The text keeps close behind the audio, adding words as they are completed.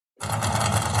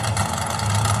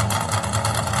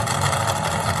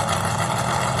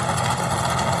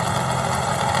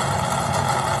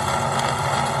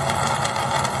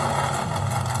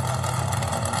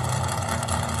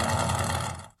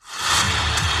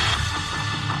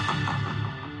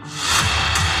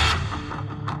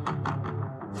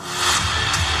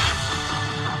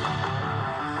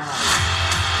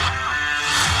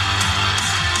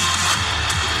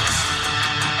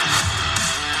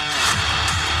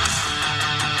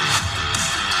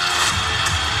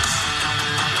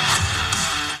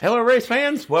Hello, race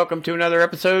fans. Welcome to another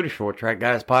episode of Short Track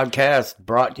Guys Podcast,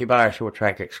 brought to you by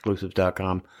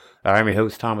ShortTrackExclusives.com. I'm your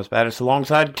host, Thomas Battis,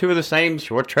 alongside two of the same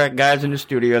Short Track guys in the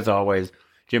studio as always.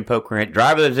 Jim Pokrant,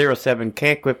 driver of the 07,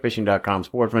 Can'tQuitFishing.com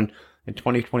sportsman, and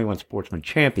 2021 Sportsman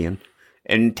Champion.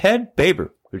 And Ted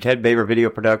Baber, who Ted Baber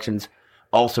Video Productions,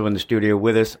 also in the studio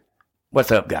with us.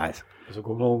 What's up, guys?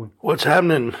 What's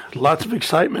happening? Lots of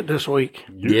excitement this week.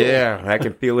 Yeah, I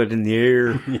can feel it in the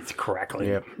air. It's crackling.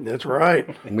 Yep. That's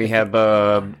right. We have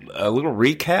a little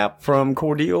recap from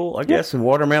Cordele, I guess, and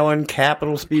Watermelon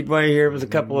Capital Speedway here. It was a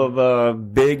couple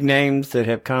of big names that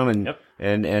have come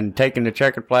and taken the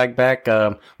checkered flag back.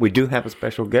 We do have a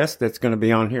special guest that's going to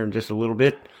be on here in just a little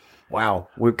bit. Wow,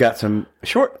 we've got some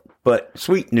short but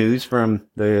sweet news from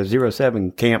the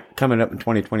 07 camp coming up in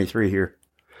 2023 here.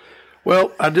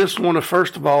 Well, I just want to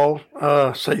first of all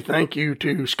say thank you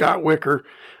to Scott Wicker.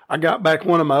 I got back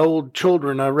one of my old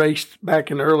children. I raced back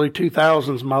in the early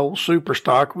 2000s, my old super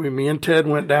stock. Me and Ted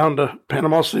went down to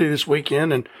Panama City this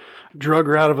weekend and drug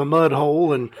her out of a mud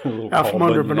hole and out from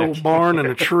under an old barn and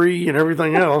a tree and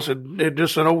everything else. It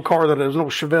just an old car that has an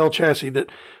old Chevelle chassis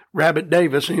that Rabbit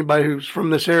Davis, anybody who's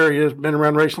from this area has been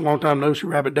around racing a long time knows who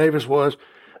Rabbit Davis was.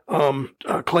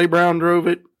 Clay Brown drove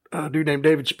it. A dude named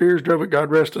David Spears drove it,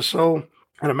 God rest his soul.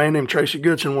 And a man named Tracy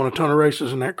Goodson won a ton of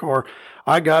races in that car.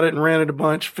 I got it and ran it a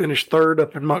bunch, finished third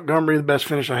up in Montgomery, the best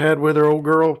finish I had with her, old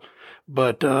girl.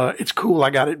 But it's cool. I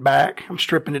got it back. I'm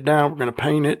stripping it down. We're going to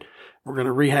paint it. We're going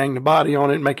to rehang the body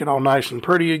on it and make it all nice and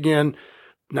pretty again.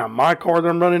 Now, my car that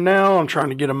I'm running now, I'm trying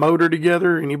to get a motor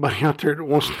together. Anybody out there that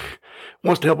wants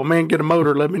to help a man get a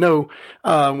motor, let me know.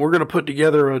 We're going to put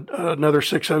together another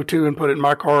 602 and put it in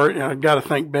my car. And I got to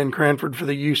thank Ben Cranford for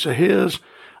the use of his.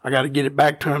 I got to get it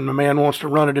back to him. The man wants to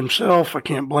run it himself. I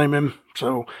can't blame him.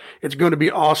 So it's going to be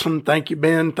awesome. Thank you,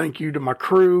 Ben. Thank you to my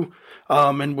crew.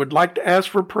 And would like to ask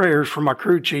for prayers for my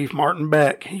crew chief, Martin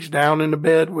Beck. He's down in the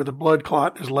bed with a blood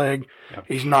clot in his leg. Yep.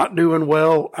 He's not doing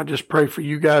well. I just pray for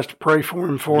you guys to pray for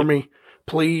him for me,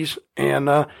 please. And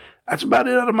that's about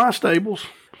it out of my stables.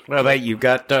 Well, you've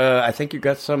got, I think you've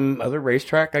got some other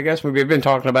racetrack, I guess. We've been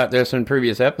talking about this in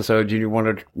previous episodes. You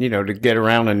wanted, to get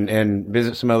around and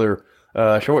visit some other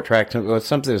short tracks.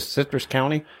 Something Citrus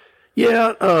County?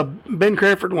 Yeah, Ben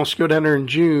Cranford wants to go down there in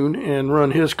June and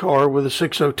run his car with a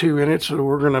 602 in it, so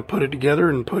we're going to put it together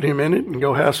and put him in it and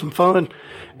go have some fun.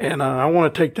 And I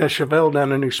want to take that Chevelle down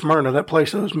to New Smyrna. That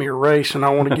place owes me a race, and I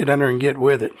want to get down there and get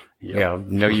with it. Yeah, I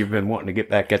know you've been wanting to get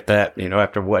back at that,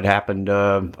 after what happened.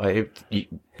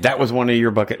 That was one of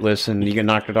your bucket lists, and you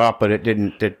knocked it off, but it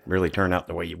didn't really turn out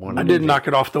the way you wanted. I didn't knock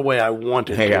it off the way I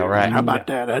wanted to. Yeah, right. How about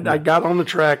that? I got on the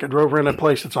track. I drove around that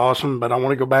place. It's awesome, but I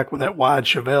want to go back with that wide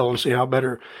Chevelle and see how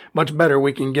much better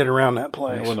we can get around that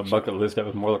place. That wasn't a bucket list. That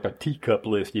was more like a teacup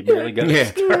list. You barely got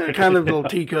it. Yeah, kind of a little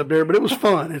teacup there, but it was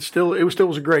fun. It still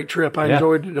was a great trip. I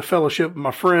enjoyed the fellowship with my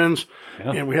friends,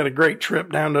 and we had a great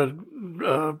trip down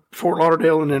to Fort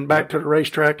Lauderdale and then back to the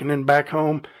racetrack and then back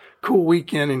home. Cool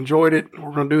weekend, enjoyed it.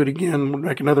 We're going to do it again. We'll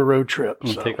make another road trip.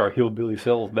 We'll take our hillbilly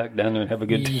selves back down there and have a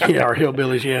good time. Yeah, our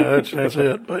hillbillies. Yeah, that's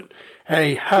it. But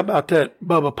hey, how about that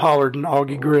Bubba Pollard and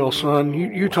Augie Grill, son?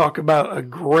 You talk about a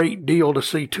great deal to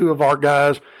see two of our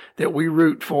guys that we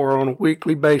root for on a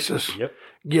weekly basis. Yep.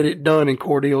 Get it done in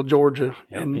Cordele, Georgia.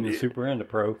 Yep, and he's super into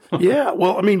pro. Yeah,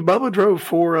 well, I mean, Bubba drove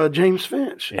for James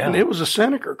Finch, and it was a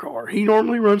Seneca car. He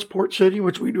normally runs Port City,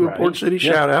 which we do a Port City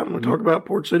shout out, and we talk about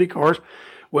Port City cars.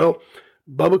 Well,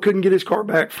 Bubba couldn't get his car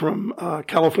back from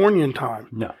California in time.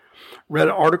 No. Read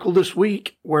an article this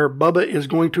week where Bubba is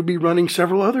going to be running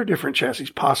several other different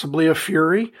chassis, possibly a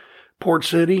Fury, Port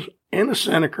City, and a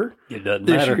Seneca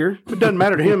this year. It doesn't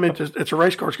matter to him. It's a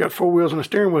race car. It's got four wheels and a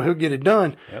steering wheel. He'll get it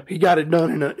done. Yep. He got it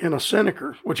done in a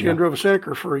Seneca, which he drove a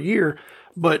Seneca for a year.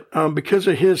 But because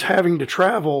of his having to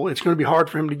travel, it's going to be hard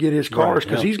for him to get his cars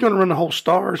because he's going to run the whole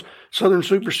Stars, Southern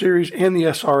Super Series, and the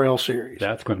SRL Series.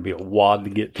 That's going to be a wad to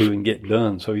get to and get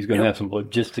done. So he's going to have some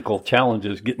logistical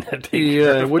challenges getting that taken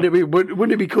care of.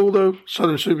 Wouldn't it be cool though?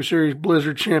 Southern Super Series,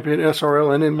 Blizzard champion,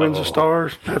 SRL, and then wins the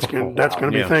Stars. That's going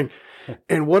to be a thing.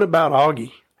 And what about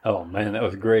Augie? Oh man, that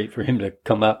was great for him to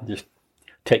come out and just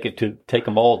take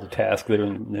them all to task there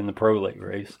in the pro late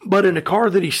race. But in a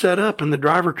car that he set up and the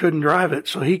driver couldn't drive it,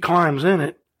 so he climbs in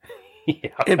it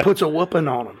and puts a whooping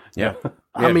on him. Yeah.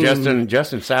 I mean,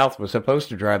 Justin South was supposed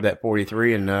to drive that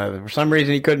 43, and for some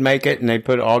reason he couldn't make it, and they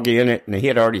put Augie in it, and he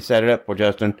had already set it up for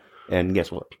Justin. And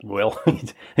guess what? Well,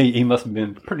 he must have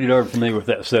been pretty darn familiar with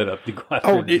that setup. To go out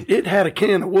Oh, there. it had a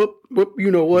can of whoop,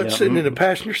 you know what, Yeah. sitting in the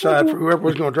passenger side for whoever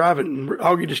was going to drive it. And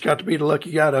Augie just got to be the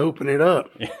lucky guy to open it up.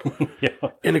 Yeah.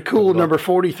 And a cool number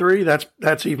 43,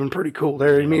 that's even pretty cool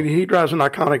there. I mean, he drives an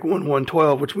iconic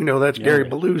 1112, which we know that's Gary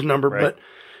Ballew's number, Right. but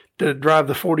to drive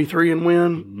the 43 and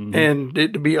win and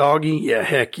it to be Augie, yeah,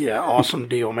 heck yeah, awesome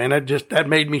deal, man. That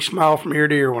made me smile from ear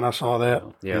to ear when I saw that.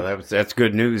 Yeah, that's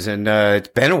good news, and it's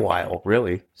been a while,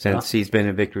 really, since he's been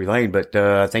in Victory Lane. But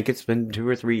I think it's been 2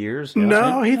 or 3 years.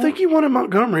 No, he think he won in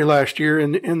Montgomery last year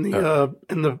in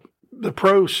the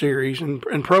Pro Series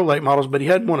and Pro Late models, but he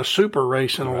hadn't won a Super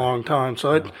race in a long time.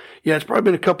 So it's probably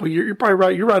been a couple of years. You're probably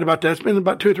right. You're right about that. It's been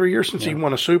about 2 or 3 years since he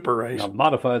won a Super race. Now,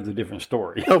 modified's a different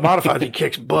story. No, modified, he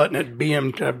kicks butt in that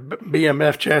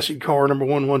BMF chassis car, number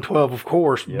 1112, of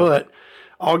course. But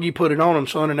Augie put it on him,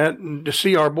 son, and to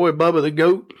see our boy Bubba the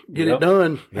Goat get it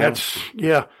done, that's,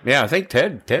 Yeah, I think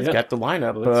Ted's got the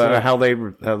lineup, how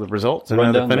the results and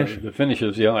Run the down finish. the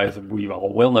finishes, as we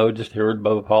all well know, just heard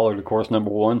Bubba Pollard, of course, number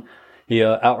one. He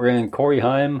outran Corey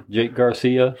Heim, Jake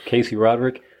Garcia, Casey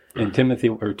Roderick, and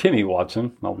Timmy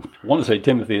Watson. I want to say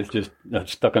Timothy, it's just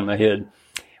stuck in my head,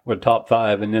 with top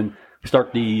five. And then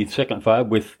start the second five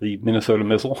with the Minnesota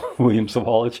Missile, William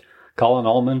Savalich, Colin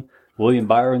Allman, William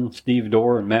Byron, Steve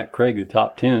Dorr, and Matt Craig, the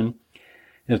top 10.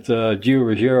 It's Gio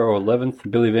Ruggiero, 11th,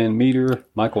 Billy Van Meter,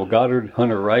 Michael Goddard,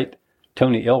 Hunter Wright,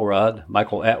 Tony Elrod,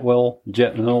 Michael Atwell,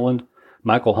 Jet Noland,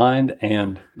 Michael Hind,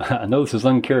 and I know this is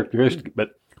uncharacteristic, but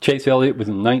Chase Elliott was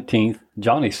in 19th.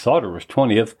 Johnny Sauter was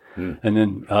 20th. And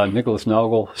then Nicholas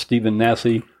Noggle, Stephen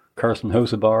Nassy, Carson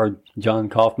Hosebar, John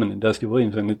Kaufman, and Dusty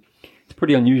Williams. And it's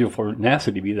pretty unusual for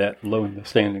Nassy to be that low in the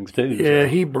standings, too. Yeah,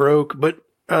 he broke. But,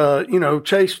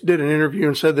 Chase did an interview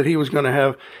and said that he was going to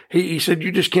have, he said,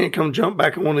 you just can't come jump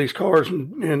back in one of these cars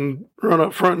and run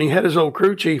up front. And he had his old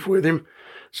crew chief with him.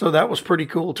 So that was pretty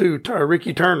cool, too.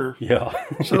 Ricky Turner. Yeah.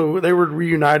 So they were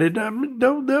reunited.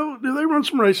 They'll they run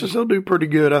some races. They'll do pretty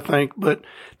good, I think. But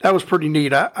that was pretty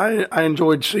neat. I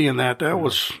enjoyed seeing that. That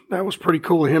was pretty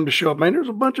cool of him to show up. Man, there's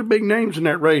a bunch of big names in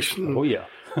that race. And Oh, yeah.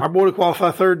 our boy to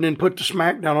qualify third and then put the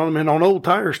smackdown on him and on old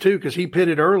tires, too, because he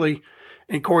pitted early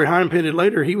and Corey Heim pitted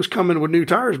later. He was coming with new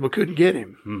tires but couldn't get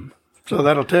him. So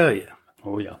that'll tell you.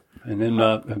 Oh, yeah. And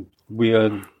then we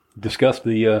discussed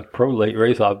the pro late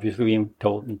race. Obviously, we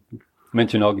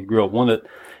mentioned Augie Grill won it,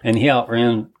 and he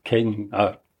outran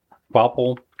Caden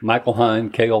Popple, Michael Hine,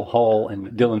 Cale Hall, and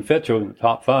Dylan Fetcho in the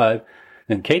top five.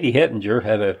 And Katie Hettinger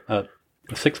had a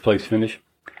sixth place finish.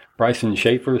 Bryson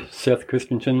Schaefer, Seth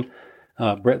Christensen,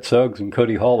 Brett Suggs, and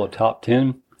Cody Hall, a top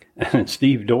 10. And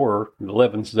Steve Dorr,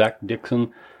 11th, Zach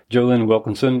Dixon, Jolyn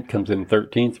Wilkinson comes in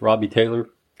 13th, Robbie Taylor,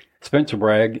 Spencer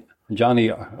Bragg, Johnny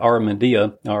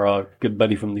Armandia, our good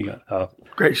buddy from the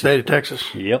Great state of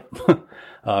Texas. Yep.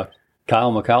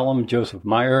 Kyle McCollum, Joseph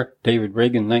Meyer, David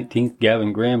Reagan, 19th,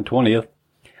 Gavin Graham, 20th,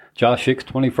 Josh Hicks,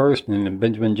 21st, and then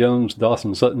Benjamin Jones,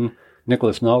 Dawson Sutton,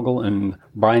 Nicholas Noggle, and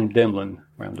Brian Demlin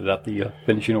rounded out the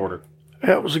finishing order.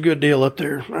 That was a good deal up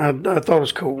there. I thought it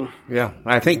was cool. Yeah,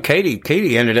 I think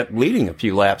Katie ended up leading a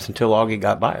few laps until Augie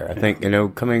got by her. I think,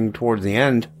 coming towards the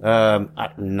end,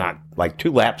 not like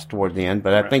 2 laps toward the end,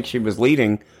 but I think she was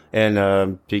leading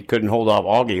and she couldn't hold off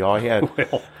Augie. All he had,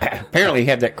 apparently he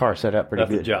had that car set up pretty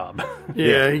That's the good. job.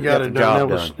 Yeah, he got it done. Job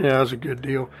done. That was a good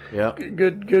deal. Yeah.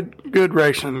 Good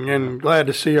racing, and glad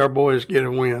to see our boys get a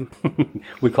win.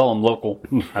 We call him local.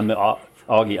 I mean,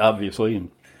 Augie, obviously, and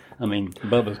I mean,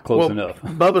 Bubba's close enough.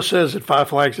 Bubba says that Five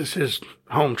Flags is his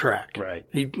home track. Right.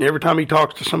 Every time he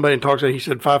talks to somebody and talks to it, he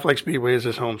said Five Flags Speedway is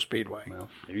his home speedway. Well,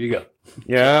 there you go.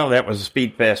 Yeah, that was a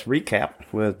Speed Fest recap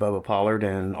with Bubba Pollard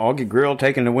and Augie Grill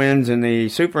taking the wins in the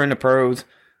Super and the Pros.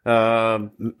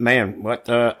 Man, what?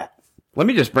 Let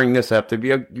me just bring this up. Have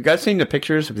you guys seen the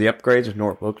pictures of the upgrades of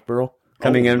North Wilkesboro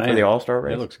coming in for the All-Star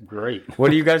race? That looks great. What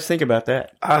do you guys think about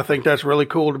that? I think that's really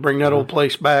cool to bring that old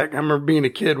place back. I remember being a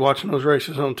kid watching those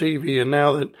races on TV, and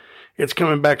now that it's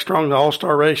coming back strong, the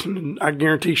All-Star racing, and I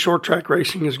guarantee short track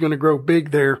racing is going to grow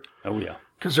big there. Oh, yeah.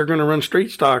 Because they're going to run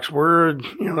street stocks.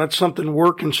 That's something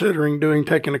we're considering doing,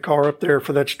 taking a car up there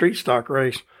for that street stock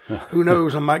race. Who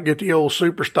knows? I might get the old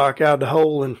super stock out of the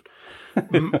hole and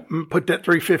put that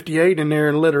 358 in there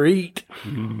and let her eat.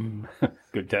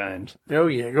 Good times. Oh,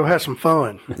 yeah. Go have some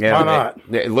fun. Yeah, Why not?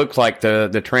 It looks like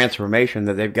the transformation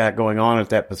that they've got going on at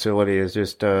that facility is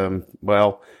just, I'm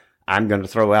going to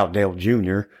throw out Dale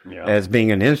Jr. As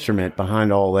being an instrument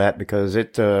behind all that because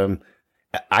the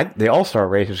All-Star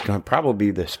race is going to probably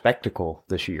be the spectacle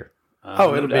this year.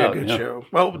 Oh, it'll No be doubt, a good yeah. show.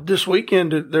 Well, this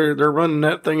weekend they're running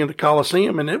that thing in the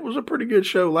Coliseum, and it was a pretty good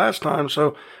show last time.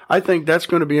 So I think that's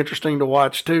going to be interesting to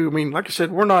watch too. I mean, like I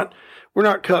said, we're not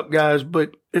Cup guys,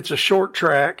 but it's a short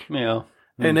track, Yeah.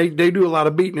 and they do a lot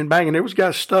of beating and banging. There was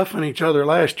guys stuffing each other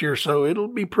last year, so it'll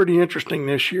be pretty interesting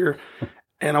this year.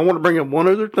 And I want to bring up one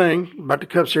other thing about the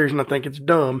Cup Series, and I think it's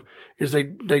dumb, is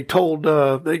they told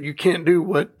that you can't do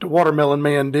what the Watermelon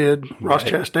Man did, Ross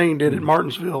Chastain did at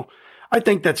Martinsville. I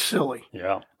think that's silly.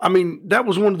 Yeah. I mean, that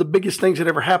was one of the biggest things that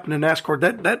ever happened in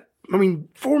NASCAR. I mean,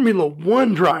 Formula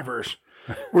One drivers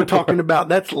we're talking about.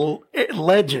 That's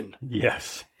legend.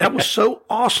 Yes. That was so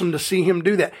awesome to see him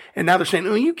do that. And now they're saying,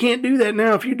 oh, you can't do that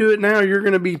now. If you do it now, you're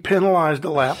going to be penalized a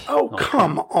lap. Oh,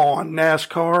 come on,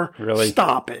 NASCAR. Really?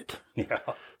 Stop it. Yeah.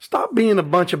 Stop being a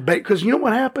bunch of bait. Because you know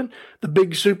what happened? The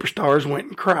big superstars went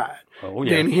and cried. Oh,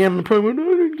 yeah. Danny Hamlin probably went, I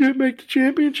didn't get make the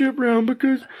championship round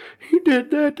because he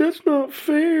did that. That's not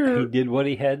fair. He did what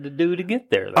he had to do to get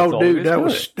there. That's Oh, all dude, there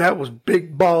is to that was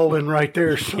big balling right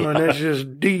there, son. That's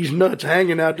just D's nuts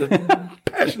hanging out the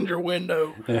passenger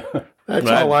window. That's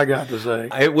Right. all I got to say.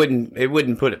 It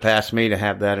wouldn't put it past me to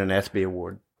have that an ESPY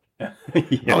award.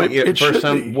 Yeah. Oh, it For should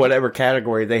some be. whatever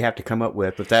category they have to come up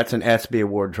with, but that's an ESPY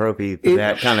award trophy for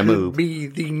that kind of should move. be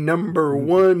the number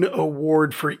one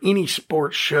award for any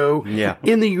sports show Yeah.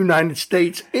 in the United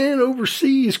States and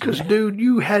overseas. Because, dude,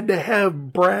 you had to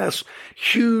have brass,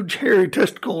 huge, hairy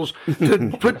testicles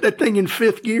to put that thing in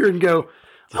fifth gear and go,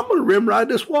 I'm going to rim ride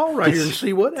this wall right here and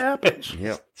see what happens.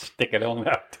 Yep. Stick it on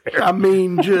out there. I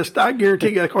mean, I guarantee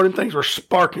you, according to things were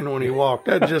sparking when he walked.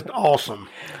 That's just awesome.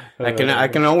 I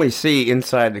can only see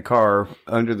inside the car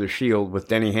under the shield with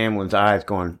Denny Hamlin's eyes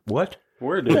going, "What?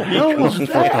 Where did he How come was from?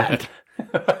 that?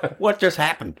 What just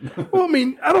happened?" Well, I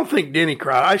mean, I don't think Denny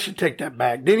cried. I should take that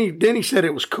back. Denny said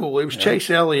it was cool. It was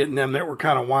Chase Elliott and them that were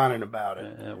kind of whining about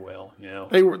it. Well, yeah.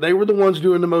 They were the ones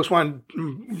doing the most whining.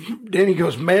 Denny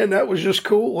goes, man, that was just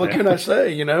cool. What can I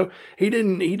say? You know, he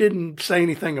didn't say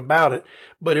anything about it,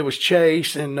 but it was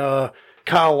Chase and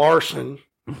Kyle Larson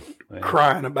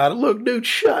crying about it. Look, dude,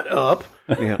 shut up.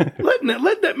 Yeah.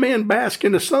 Let that man bask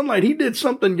in the sunlight. He did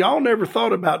something y'all never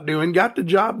thought about doing, got the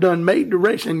job done, made the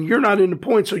race, and you're not in the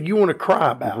point, so you want to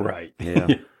cry about it. Right. Yeah.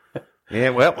 Yeah,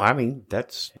 well, I mean,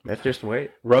 that's just the way.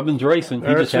 Rubbin's racing. He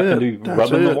That's just happened it. to That's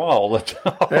rub in the it. wall. That's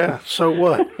all. Yeah, so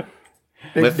what?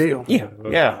 Big Let's- deal.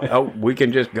 Yeah. Oh, we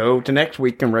can just go to next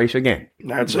week and race again.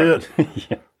 That's it.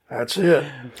 Yeah. That's it.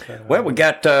 Well, we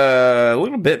got a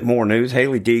little bit more news.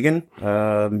 Haley Deegan,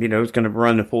 is going to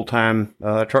run the full-time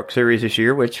truck series this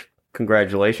year, which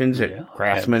congratulations.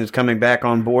 Craftsman is coming back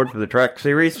on board for the truck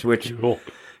series, which Cool.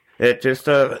 it's just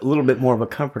a little bit more of a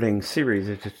comforting series.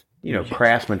 It's just,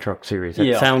 Craftsman truck series. That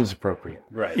Yeah. sounds appropriate.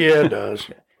 Right. Yeah, it does.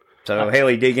 So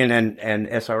Haley Deegan and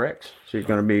SRX, she's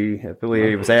going to be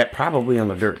affiliated with that, probably on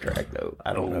the dirt track, though.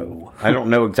 I don't know. I don't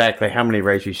know exactly how many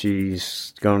races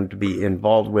she's going to be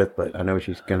involved with, but I know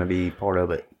she's going to be part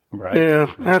of it. Right.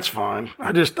 Yeah, that's fine.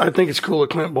 I think it's cool that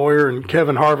Clint Boyer and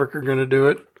Kevin Harvick are going to do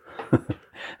it.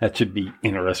 That should be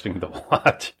interesting to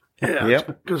watch. Yeah,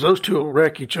 Yep. because those two will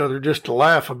wreck each other just to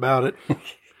laugh about it.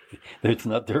 It's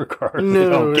not their car. They No,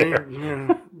 don't care.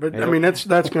 yeah. But I mean that's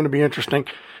going to be interesting.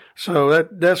 So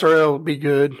that SRL will be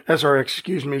good. SRX,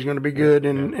 excuse me, is going to be good,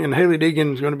 and Haley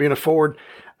Deegan is going to be in a Ford.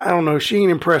 I don't know. She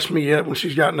ain't impressed me yet when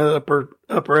she's gotten to the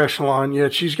upper echelon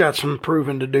yet. She's got some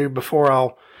proving to do before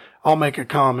I'll make a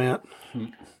comment.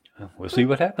 We'll see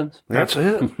what happens. That's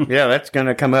it. Yeah, that's going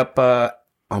to come up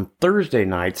on Thursday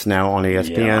nights now on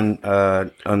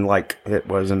ESPN, unlike it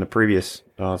was in the previous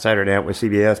Saturday night with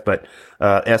CBS. But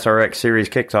SRX series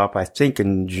kicks off, I think,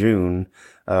 in June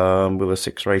with a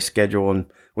 6-race schedule. And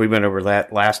we went over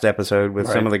that last episode with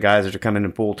some of the guys that are coming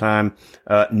in full time.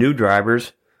 New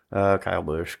drivers, Kyle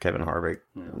Busch, Kevin Harvick,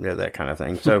 that kind of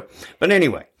thing. So, but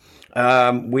anyway,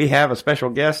 we have a special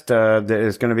guest that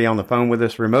is going to be on the phone with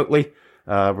us remotely.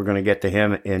 We're going to get to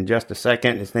him in just a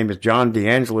second. His name is John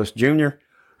DeAngelis Jr.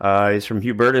 He's from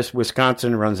Hubertus,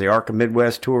 Wisconsin, runs the ARCA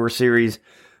Midwest Tour Series,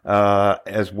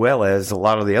 as well as a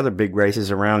lot of the other big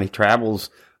races around. He travels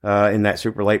in that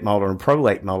super late model and pro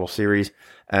late model series.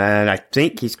 And I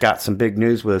think he's got some big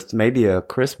news with maybe a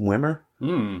Chris Wimmer.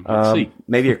 Let's see.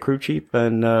 Maybe a crew chief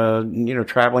and,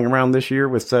 traveling around this year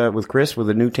with Chris with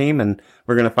a new team. And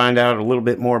we're going to find out a little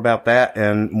bit more about that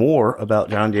and more about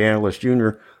John DeAngelis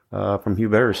Jr. From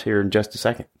Hubertus here in just a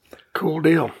second. Cool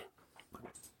deal.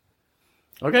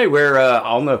 Okay, we're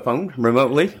on the phone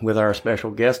remotely with our special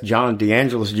guest, John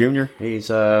DeAngelis Jr. He's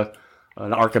an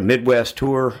ARCA Midwest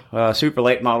Tour super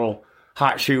late model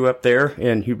hot shoe up there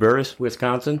in Hubertus,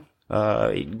 Wisconsin.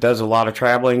 He does a lot of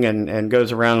traveling and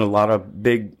goes around a lot of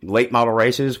big late model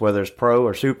races, whether it's pro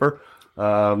or super.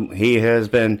 He has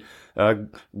been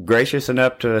gracious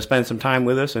enough to spend some time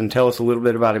with us and tell us a little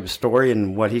bit about his story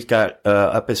and what he's got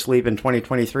up his sleeve in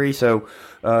 2023. So,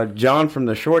 John from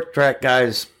the Short Track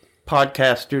Guys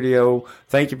podcast studio,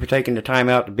 thank you for taking the time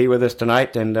out to be with us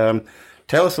tonight, and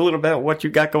tell us a little about what you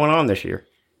got going on this year.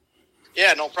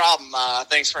 Yeah, no problem.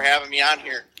 Thanks for having me on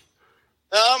here.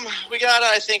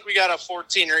 I think we got a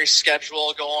 14 race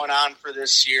schedule going on for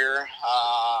this year.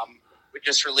 We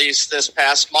just released this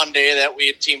past Monday that we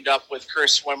had teamed up with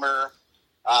Chris Wimmer,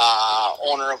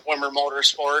 owner of Wimmer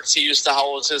Motorsports. He used to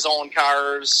house his own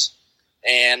cars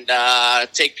and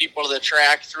take people to the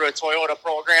track through a Toyota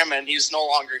program, and he's no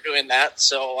longer doing that.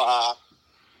 So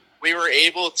we were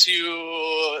able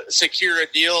to secure a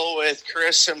deal with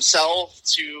Chris himself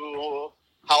to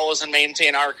house and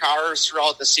maintain our cars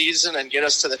throughout the season and get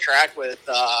us to the track with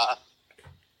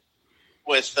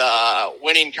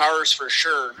winning cars for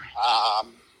sure.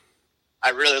 I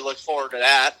really look forward to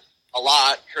that a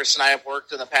lot. Chris and I have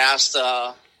worked in the past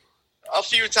a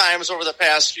few times over the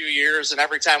past few years, and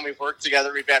every time we've worked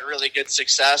together, we've had really good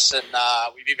success, and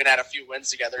we've even had a few wins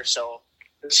together. So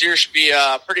this year should be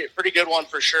a pretty good one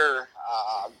for sure.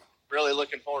 Really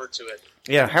looking forward to it.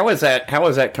 Yeah, how is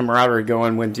that camaraderie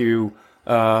going when you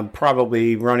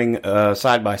probably running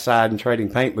side by side and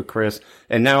trading paint with Chris,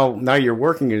 and now you're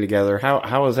working together?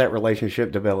 How has that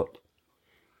relationship developed?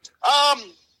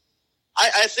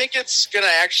 I think it's going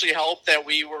to actually help that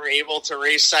we were able to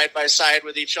race side by side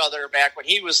with each other back when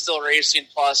he was still racing.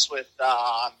 Plus, with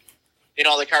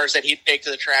the cars that he'd take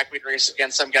to the track, we'd race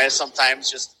against some guys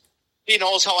sometimes. Just he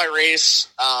knows how I race.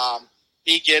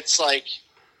 He gets like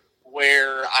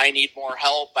where I need more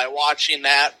help by watching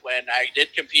that when I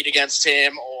did compete against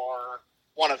him or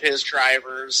one of his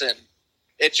drivers, and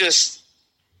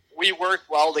we work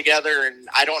well together, and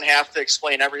I don't have to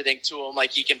explain everything to him.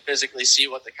 Like, he can physically see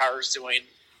what the car is doing.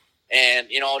 And,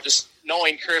 just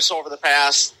knowing Chris over the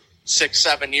past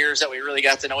 6-7 years that we really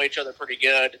got to know each other pretty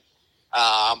good.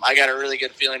 I got a really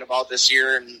good feeling about this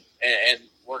year, and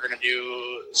we're going to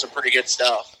do some pretty good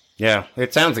stuff. Yeah,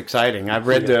 it sounds exciting. I've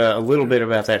read a little bit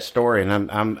about that story,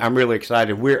 and I'm really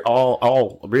excited. We're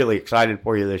all really excited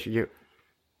for you this year.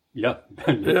 Yeah,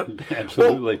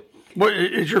 absolutely. What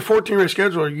is your 14 race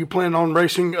schedule? Are you planning on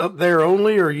racing up there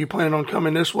only, or are you planning on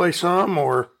coming this way some,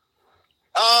 or?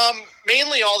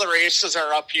 Mainly all the races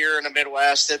are up here in the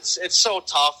Midwest. It's so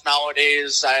tough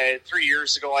nowadays. 3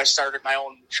 years ago, I started my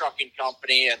own trucking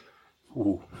company, and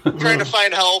trying to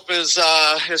find help is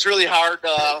really hard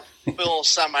to fill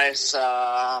semis.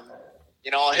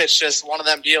 It's just one of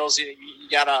them deals. You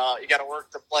gotta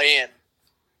work to play, and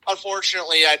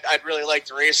unfortunately, I'd really like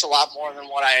to race a lot more than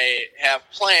what I have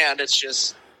planned. It's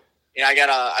just, I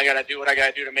gotta do what I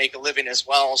gotta do to make a living as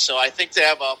well. So I think to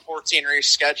have a 14 race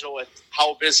schedule with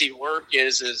how busy work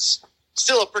is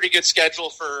still a pretty good schedule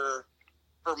for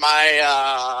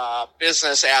my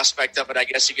business aspect of it, I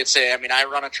guess you could say. I mean, I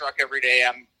run a truck every day.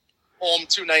 I'm home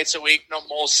 2 nights a week,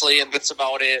 mostly, and that's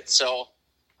about it. So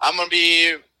I'm gonna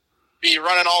be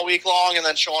running all week long and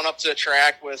then showing up to the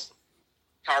track with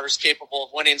cars capable of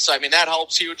winning. So, I mean, that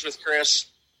helps huge with Chris,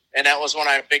 and that was one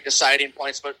of my big deciding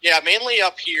points. But, yeah, mainly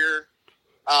up here.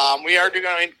 We are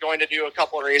going to do a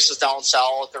couple of races down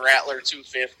south, the Rattler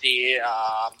 250.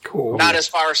 Cool. Not as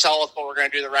far south, but we're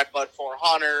going to do the Redbud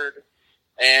 400.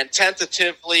 And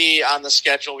tentatively on the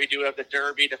schedule, we do have the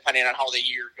Derby, depending on how the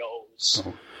year goes.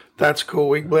 That's cool.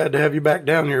 We're glad to have you back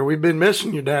down here. We've been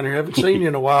missing you down here. Haven't seen you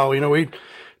in a while.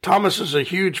 Thomas is a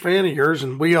huge fan of yours,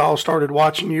 and we all started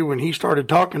watching you when he started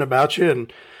talking about you.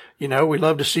 And, we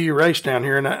love to see you race down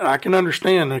here. And I can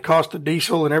understand the cost of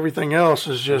diesel and everything else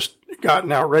has just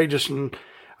gotten outrageous. And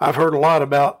I've heard a lot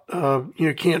about,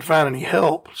 can't find any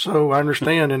help. So I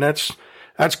understand. And that's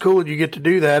cool that you get to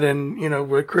do that. And,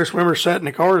 with Chris Wimmer setting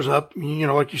the cars up,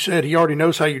 like you said, he already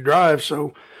knows how you drive.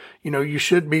 So, you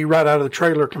should be right out of the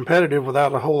trailer competitive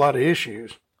without a whole lot of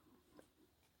issues.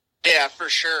 Yeah, for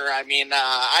sure. I mean,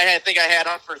 I think I had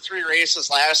on for 3 races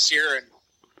last year, and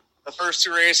the first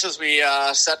 2 races we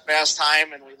set fast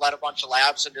time, and we led a bunch of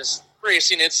laps, and just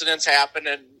racing incidents happened,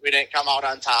 and we didn't come out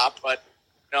on top. But,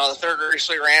 the third race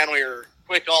we ran, we were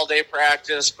quick all-day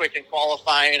practice, quick in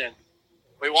qualifying, and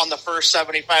we won the first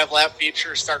 75-lap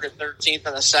feature, started 13th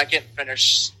in the second,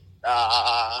 finished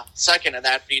second in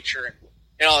that feature.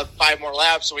 And, 5 more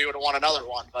laps, so we would have won another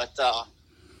one. But,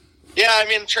 yeah, I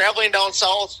mean, traveling down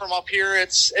south from up here,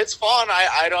 it's fun.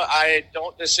 I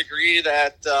don't disagree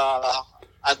that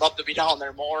I'd love to be down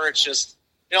there more. It's just,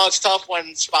 it's tough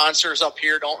when sponsors up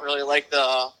here don't really like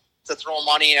to throw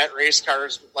money at race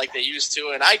cars like they used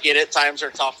to. And I get it. Times are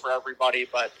tough for everybody.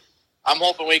 But I'm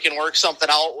hoping we can work something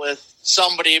out with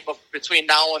somebody between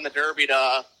now and the Derby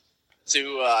to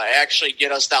actually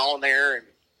get us down there and,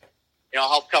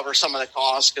 help cover some of the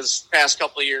costs, because the past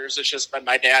couple of years it's just been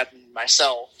my dad and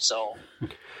myself. So.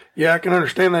 Yeah, I can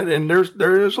understand that. And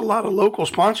there is a lot of local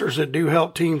sponsors that do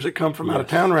help teams that come from out of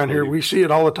town around here. We see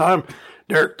it all the time.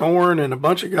 Derek Thorne and a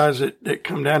bunch of guys that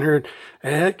come down here.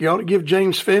 Heck, you ought to give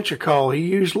James Finch a call. He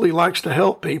usually likes to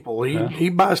help people. He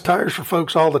buys tires for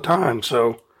folks all the time.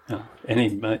 So.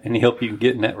 Any help you can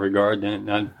get in that regard,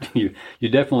 and you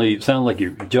definitely sound like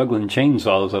you're juggling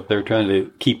chainsaws up there trying to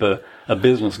keep a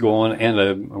business going and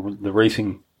the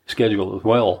racing schedule as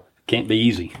well. Can't be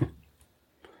easy.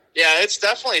 Yeah, it's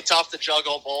definitely tough to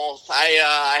juggle both.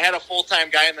 I had a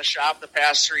full-time guy in the shop the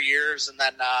past 3 years, and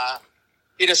then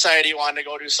he decided he wanted to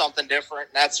go do something different,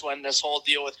 and that's when this whole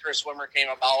deal with Chris Wimmer came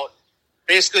about.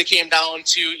 Basically came down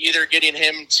to either getting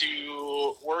him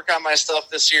to work on my stuff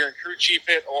this year and crew chief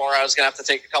it, or I was going to have to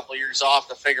take a couple of years off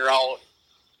to figure out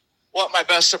what my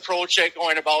best approach at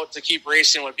going about to keep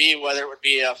racing would be, whether it would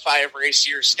be a 5-race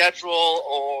year schedule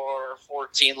or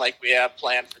 14 like we have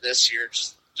planned for this year.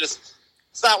 Just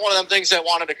it's not one of them things that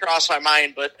wanted to cross my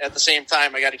mind, but at the same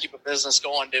time, I got to keep a business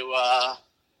going to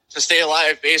stay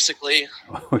alive, basically.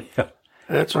 Oh, yeah.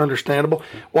 That's understandable.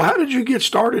 Well, how did you get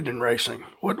started in racing?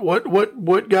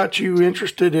 What got you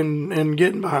interested in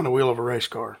getting behind the wheel of a race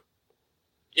car?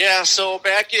 Yeah, so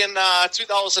back in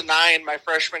 2009, my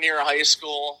freshman year of high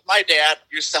school, my dad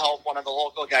used to help one of the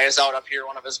local guys out up here,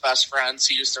 one of his best friends.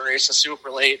 He used to race a super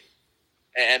late.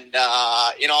 And,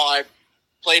 I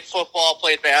played football,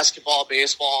 played basketball,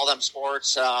 baseball, all them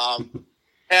sports.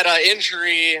 Had an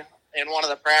injury in one of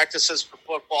the practices for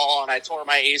football, and I tore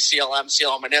my ACL,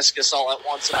 MCL, meniscus all at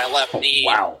once in my left knee.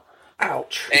 Wow.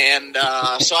 Ouch. And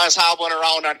so I was hobbling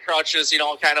around on crutches,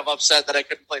 kind of upset that I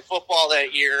couldn't play football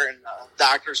that year, and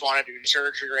doctors wanted to do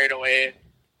surgery right away.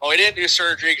 Well, we didn't do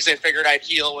surgery because they figured I'd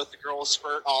heal with the growth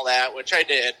spurt and all that, which I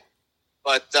did.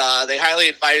 But they highly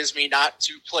advised me not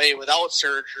to play without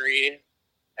surgery.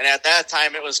 And at that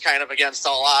time, it was kind of against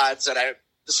all odds that I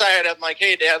decided, I'm like,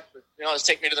 hey, Dad, let's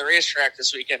take me to the racetrack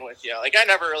this weekend with you. Like, I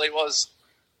never really was,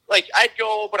 I'd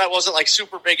go, but I wasn't,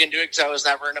 super big into it because I was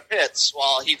never in the pits.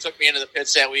 Well, he took me into the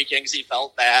pits that weekend because he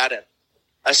felt bad. And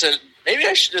I said, maybe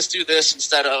I should just do this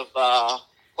instead of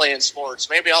playing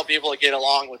sports. Maybe I'll be able to get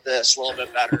along with this a little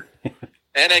bit better.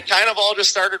 And it kind of all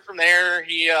just started from there.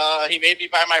 He made me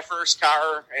buy my first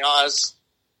car. I was,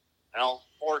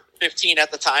 15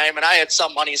 at the time, and I had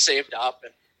some money saved up.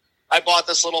 And I bought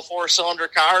this little 4-cylinder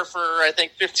car for, I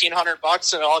think,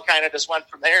 $1,500, and it all kind of just went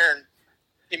from there. And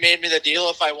he made me the deal.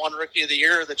 If I won Rookie of the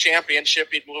Year or the championship,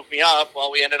 he'd move me up.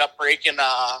 Well, we ended up breaking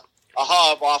a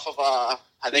hub off of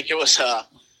I think it was a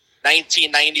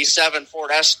 1997 Ford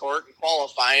Escort and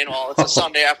qualifying. Well, it's a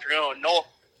Sunday afternoon.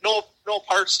 No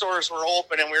parts stores were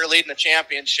open, and we were leading the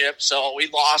championship, so we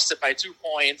lost it by 2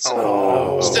 points.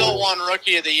 Oh. Still won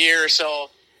Rookie of the Year, so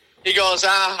he goes,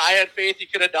 I had faith he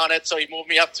could have done it, so he moved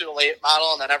me up to a late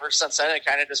model, and then ever since then, it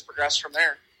kind of just progressed from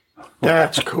there.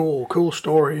 That's cool. Cool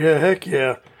story. Yeah, heck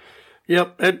yeah.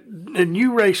 Yep. And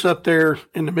you race up there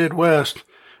in the Midwest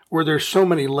where there's so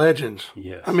many legends.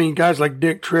 Yes. I mean, guys like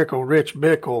Dick Trickle, Rich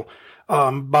Bickle,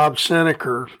 Bob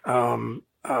Seneker, Alan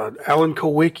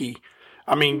Kowicki.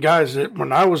 I mean, guys that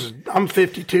I'm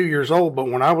 52 years old, but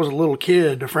when I was a little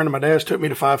kid, a friend of my dad's took me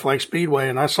to Five Flag Speedway,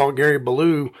 and I saw Gary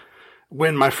Ballou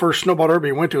win my first snowball derby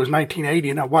I went to. Was 1980,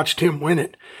 and I watched him win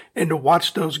it. And to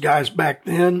watch those guys back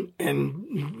then,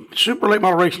 and super late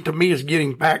model racing to me is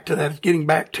getting back to that. It's getting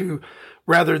back to,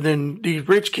 rather than these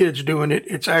rich kids doing it,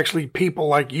 it's actually people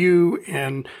like you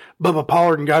and Bubba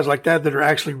Pollard and guys like that are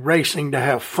actually racing to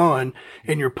have fun,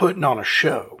 and you're putting on a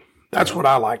show. That's what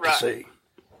I like to see.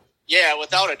 Yeah,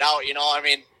 without a doubt.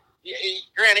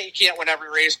 Granted, you can't win every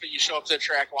race, but you show up to the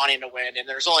track wanting to win, and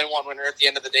there's only one winner at the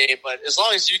end of the day. But as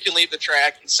long as you can leave the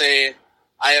track and say,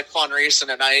 I had fun racing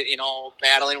tonight,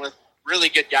 battling with really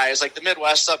good guys. Like the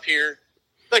Midwest up here,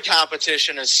 the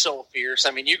competition is so fierce.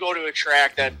 I mean, you go to a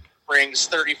track that brings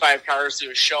 35 cars to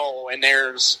a show, and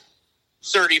there's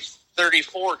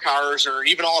 34 cars or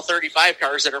even all 35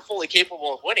 cars that are fully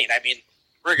capable of winning. I mean,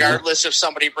 regardless if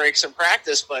somebody breaks in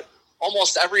practice, but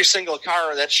almost every single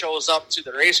car that shows up to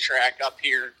the racetrack up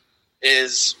here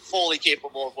is fully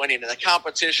capable of winning. And the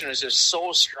competition is just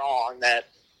so strong that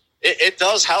it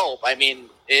does help. I mean,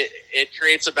 it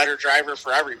creates a better driver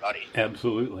for everybody.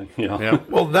 Absolutely. Yeah.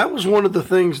 Well, that was one of the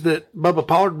things that Bubba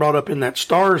Pollard brought up in that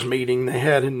Stars meeting they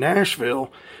had in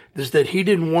Nashville, is that he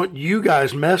didn't want you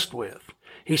guys messed with.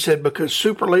 He said, because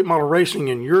super late model racing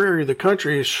in your area of the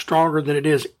country is stronger than it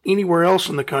is anywhere else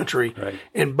in the country. Right.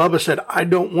 And Bubba said, I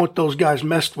don't want those guys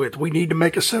messed with. We need to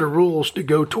make a set of rules to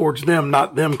go towards them,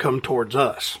 not them come towards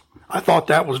us. I thought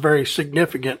that was very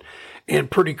significant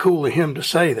and pretty cool of him to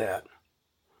say that.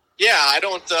 Yeah, I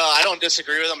don't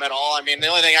disagree with him at all. I mean, the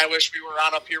only thing I wish we were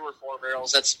on up here were 4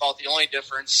 barrels. That's about the only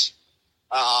difference.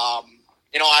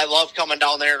 I love coming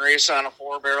down there and racing on a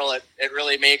 4 barrel. It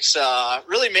really makes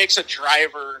a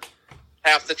driver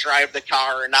have to drive the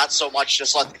car and not so much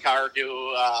just let the car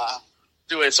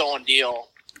do its own deal.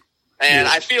 And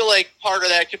I feel like part of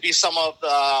that could be some of the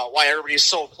why everybody's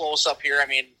so close up here. I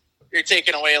mean, you're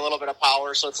taking away a little bit of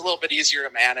power, so it's a little bit easier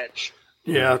to manage.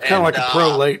 Yeah, it's kind of like a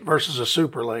pro late versus a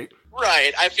super late.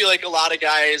 Right. I feel like a lot of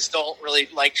guys don't really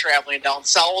like traveling down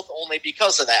south only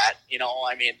because of that.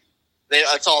 I mean,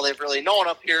 that's all they've really known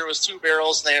up here was 2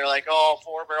 barrels, and they're like, 4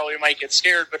 barrel, we might get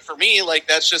scared. But for me, like,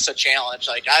 that's just a challenge.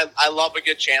 Like, I love a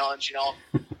good challenge,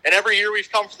 And every year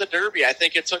we've come for the Derby. I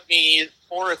think it took me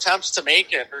 4 attempts to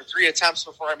make it, or 3 attempts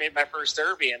before I made my first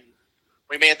Derby, and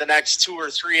we made the next 2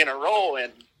 or 3 in a row.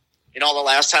 And, the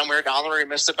last time we were down there, we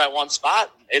missed it by 1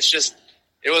 spot. It's just,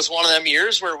 it was one of them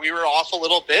years where we were off a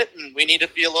little bit, and we needed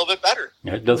to be a little bit better.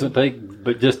 It doesn't take,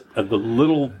 but just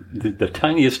the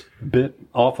tiniest bit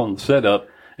off on the setup,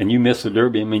 and you miss the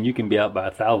Derby. I mean, you can be out by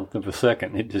 1,000th of a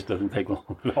second. It just doesn't take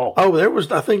long at all. Oh, there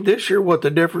was, I think this year, what the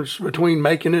difference between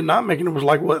making it and not making it was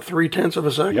like, 0.3 of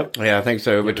a second? Yep. Yeah, I think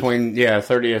so. Between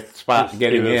 30th spot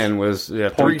getting in was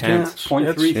 3/10.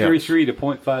 0.333 to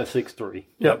 0.563.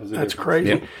 Yep, that's crazy.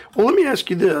 Yep. Well, let me ask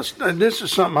you this. This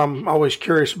is something I'm always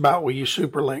curious about with you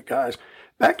super late guys.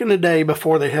 Back in the day,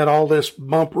 before they had all this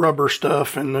bump rubber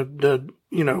stuff and the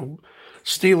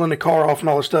stealing the car off and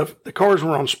all this stuff, the cars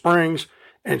were on springs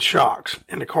and shocks,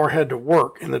 and the car had to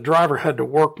work, and the driver had to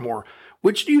work more.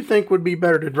 Which do you think would be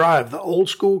better to drive? The old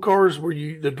school cars where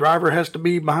the driver has to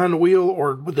be behind the wheel,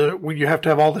 or would you have to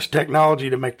have all this technology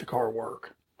to make the car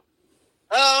work?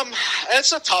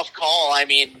 It's a tough call. I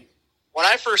mean, when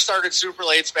I first started super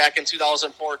lates back in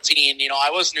 2014, I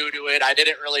was new to it. I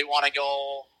didn't really want to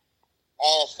go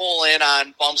all full in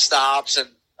on bump stops, and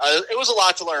it was a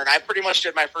lot to learn. I pretty much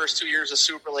did my first 2 years of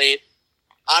super late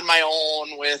on my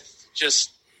own with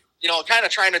just, kind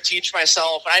of trying to teach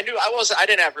myself. And I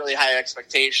didn't have really high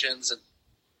expectations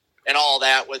and all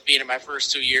that with being in my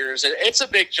first 2 years. It's a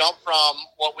big jump from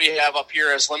what we have up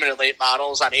here as limited late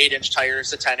models on 8-inch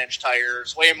tires to 10-inch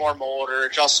tires, way more motor,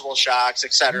 adjustable shocks,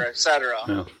 et cetera, et cetera.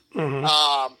 Yeah. Mm-hmm.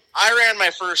 I ran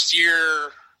my first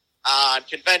year on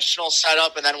conventional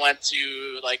setup and then went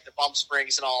to like the bump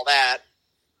springs and all that.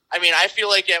 I mean, I feel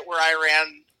like at where I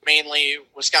ran mainly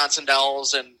Wisconsin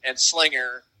Dells and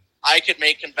Slinger, I could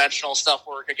make conventional stuff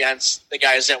work against the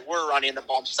guys that were running the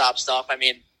bump stop stuff. I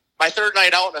mean, my third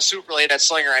night out in a super late at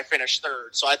Slinger, I finished third,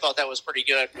 so I thought that was pretty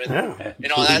good. With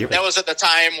that was at the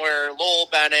time where Lowell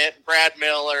Bennett, Brad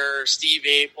Miller, Steve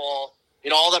Apel,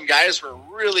 all them guys were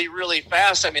really, really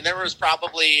fast. I mean, there was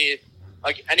probably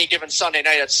like any given Sunday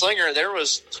night at Slinger, there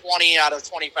was 20 out of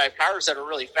 25 cars that are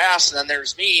really fast, and then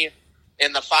there's me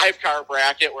in the 5-car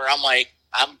bracket where I'm like,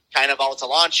 I'm kind of out to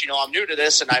lunch. I'm new to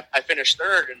this, and I finished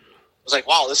third, and I was like,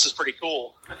 wow, this is pretty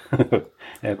cool.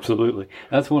 Absolutely.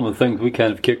 That's one of the things we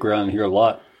kind of kick around here a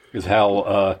lot is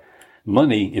how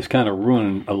money is kind of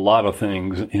ruining a lot of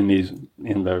things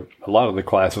in a lot of the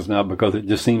classes now, because it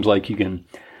just seems like you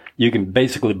can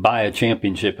basically buy a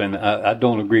championship, and I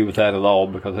don't agree with that at all,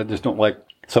 because I just don't like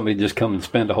somebody just come and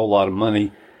spend a whole lot of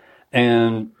money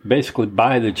and basically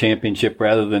buy the championship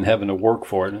rather than having to work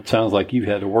for it. And it sounds like you've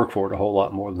had to work for it a whole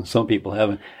lot more than some people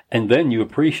haven't. And then you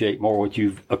appreciate more what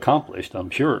you've accomplished, I'm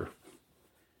sure.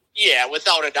 Yeah,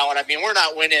 without a doubt. I mean, we're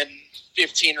not winning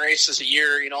 15 races a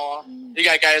year, You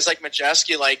got guys like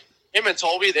Majeski, like him and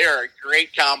Toby, they're a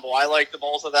great combo. I like the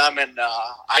both of them, and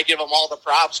I give them all the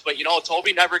props. But,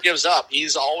 Toby never gives up.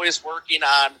 He's always working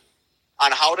on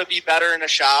how to be better in the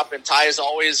shop, and Ty is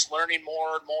always learning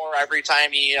more and more every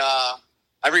time he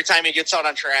gets out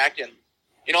on track. And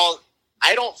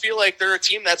I don't feel like they're a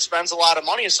team that spends a lot of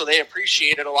money, so they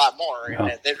appreciate it a lot more. Yeah.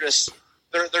 And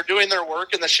they're doing their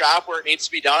work in the shop where it needs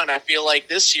to be done. And I feel like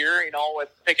this year, with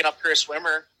picking up Chris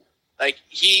Wimmer, like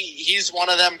he's one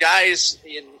of them guys.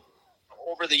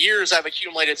 Over the years, I've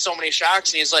accumulated so many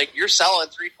shocks, and he's like, "You're selling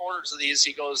 3/4 of these."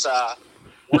 He goes,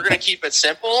 we're going to keep it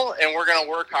simple, and we're going to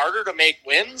work harder to make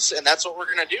wins, and that's what we're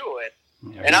going to do.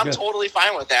 And I'm totally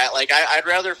fine with that. Like, I'd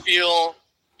rather feel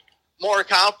more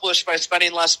accomplished by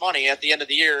spending less money at the end of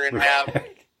the year and have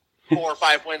 4 or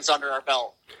 5 wins under our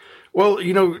belt. Well,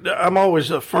 I'm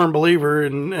always a firm believer,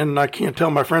 and I can't tell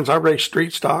my friends, I race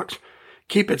street stocks.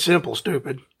 keep it simple,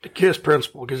 stupid. The KISS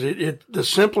principle, because the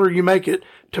simpler you make it,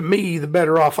 to me, the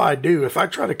better off I do. If I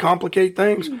try to complicate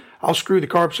things, I'll screw the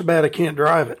car up so bad I can't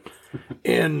drive it.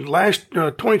 And last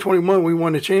 2021, we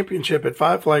won the championship at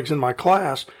Five Flags in my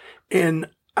class, and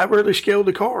I rarely scaled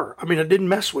the car. I mean, I didn't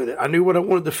mess with it. I knew what I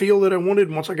wanted, the feel that I wanted.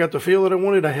 And once I got the feel that I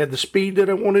wanted, I had the speed that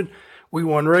I wanted. We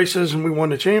won races and we won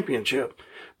the championship.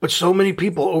 But so many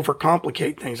people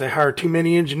overcomplicate things. They hire too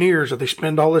many engineers, or they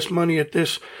spend all this money at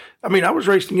this. I mean, I was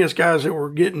racing against guys that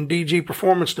were getting DG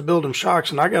Performance to build them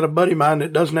shocks, and I got a buddy of mine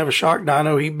that doesn't have a shock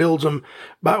dyno. He builds them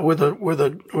with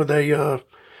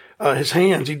his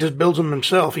hands. He just builds them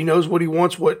himself. He knows what he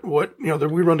wants. We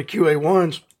run the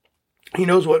QA1s. He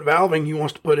knows what valving he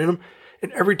wants to put in them,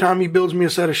 and every time he builds me a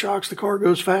set of shocks, the car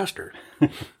goes faster.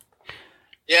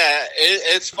 Yeah,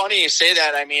 it's funny you say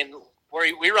that. I mean,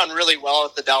 we run really well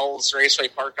at the Dells Raceway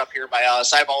Park up here by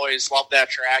us. I've always loved that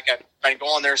track. I've been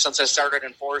going there since I started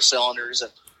in 4-cylinders.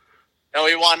 And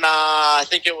we won, I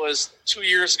think it was 2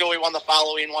 years ago, we won the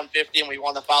following 150, and we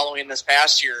won the following this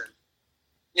past year.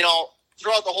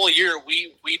 Throughout the whole year,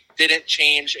 we didn't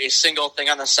change a single thing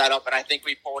on the setup, and I think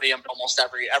we podiumed almost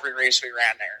every race we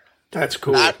ran there. That's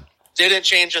cool. Didn't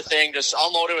change a thing, just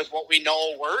unloaded with what we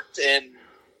know worked, and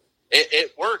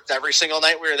it worked every single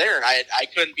night we were there. And I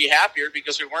couldn't be happier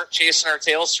because we weren't chasing our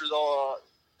tails through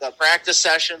the practice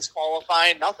sessions,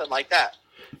 qualifying, nothing like that.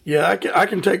 Yeah, I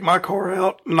can take my car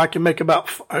out, and I can make about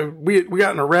we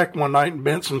got in a wreck one night and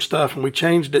bent some stuff, and we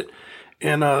changed it,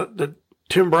 and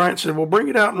Tim Bryant said, well, bring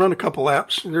it out and run a couple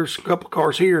laps. There's a couple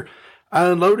cars here. I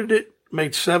unloaded it,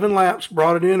 made 7 laps,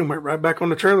 brought it in, and went right back on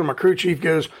the trailer. My crew chief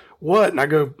goes, what? And I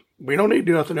go, we don't need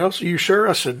to do nothing else. Are you sure?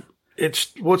 I said,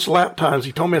 what's lap times?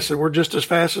 He told me, I said, we're just as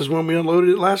fast as when we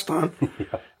unloaded it last time.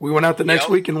 We went out the next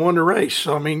week and won the race.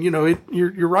 So, I mean,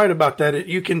 you're right about that.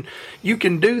 You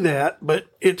can do that, but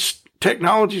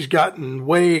technology's gotten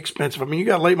way expensive. I mean, you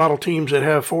got late model teams that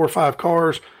have 4 or 5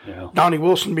 cars. Yeah. Donnie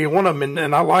Wilson being one of them,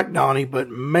 and I like Donnie, but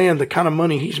man, the kind of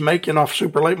money he's making off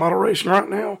super late model racing right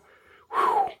now.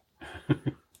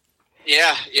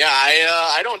 Yeah,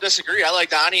 I don't disagree. I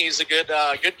like Donnie. He's a good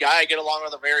guy. I get along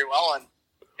with him very well, and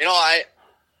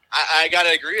I got to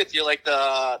agree with you. Like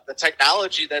the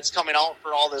technology that's coming out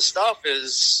for all this stuff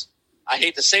is, I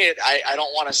hate to say it, I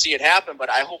don't want to see it happen,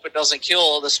 but I hope it doesn't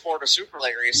kill the sport of super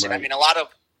late racing. Right. I mean, a lot of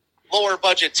lower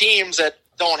budget teams that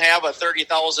don't have a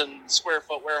 30,000 square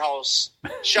foot warehouse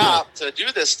shop to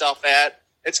do this stuff at,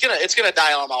 it's gonna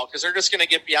dial them out because they're just gonna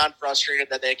get beyond frustrated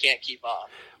that they can't keep up.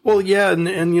 Well, yeah,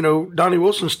 and Donnie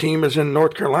Wilson's team is in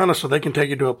North Carolina, so they can take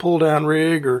you to a pull down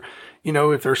rig, or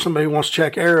if there's somebody who wants to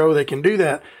check aero, they can do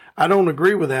that. I don't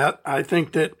agree with that. I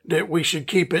think that we should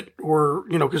keep it where,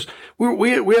 because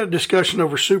we had a discussion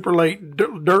over super late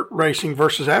dirt racing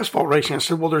versus asphalt racing. I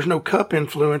said, well, there's no cup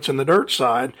influence in the dirt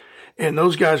side, and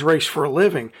those guys race for a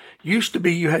living. Used to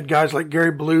be you had guys like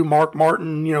Gary Blue, Mark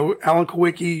Martin, Alan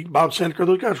Kowicki, Bob Seneca.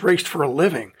 Those guys raced for a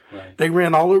living. Right. They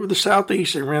ran all over the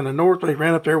Southeast. They ran the North. They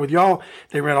ran up there with y'all.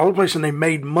 They ran all over the place, and they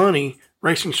made money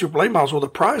racing super late models. Well, the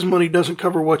prize money doesn't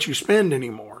cover what you spend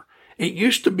anymore. It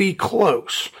used to be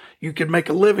close. You could make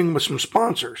a living with some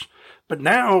sponsors. But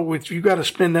now, if you got to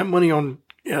spend that money on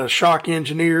shock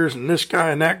engineers and this guy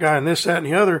and that guy and this, that, and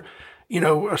the other, a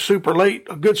good super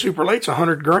late's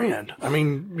 $100,000. I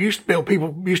mean,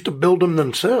 people used to build them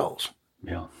themselves.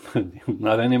 Yeah,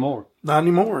 not anymore. Not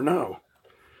anymore, no.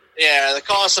 Yeah, the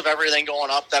cost of everything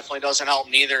going up definitely doesn't help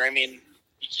neither. I mean,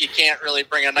 you can't really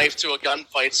bring a knife to a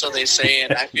gunfight, so they say.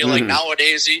 And I feel like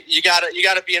nowadays you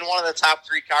gotta be in one of the top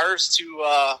 3 cars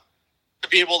to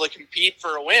be able to compete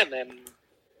for a win. And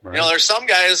right. There's some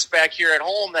guys back here at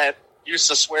home that used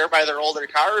to swear by their older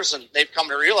cars, and they've come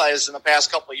to realize in the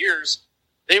past couple of years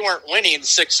they weren't winning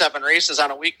 6-7 races on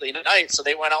a weekly night, so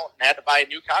they went out and had to buy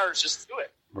new cars just to do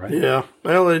it. Right. Yeah.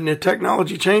 Well, and the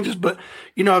technology changes, but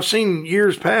I've seen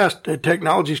years past that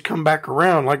technology's come back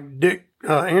around. Like Dick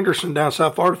Anderson down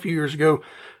South Florida a few years ago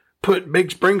put big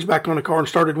springs back on the car and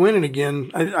started winning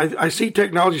again. I see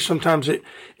technology sometimes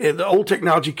the old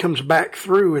technology comes back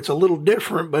through. It's a little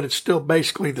different, but it's still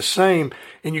basically the same,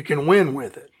 and you can win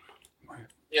with it.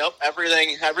 Yep,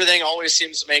 everything always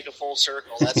seems to make a full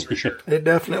circle, that's for sure. It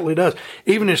definitely does.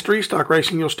 Even in street stock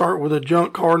racing, you'll start with a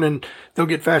junk car, and then they'll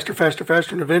get faster,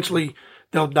 and eventually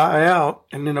they'll die out,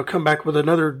 and then they'll come back with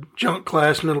another junk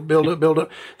class, and it'll build up.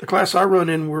 The class I run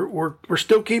in, we're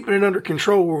still keeping it under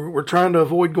control. We're trying to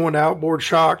avoid going to outboard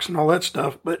shocks and all that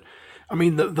stuff. But I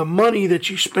mean, the money that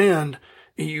you spend,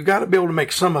 you got to be able to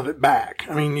make some of it back.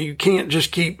 I mean, you can't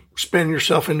just keep spending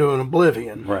yourself into an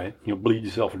oblivion. Right. You'll bleed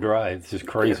yourself dry. It's just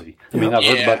crazy. Yeah. I mean, I've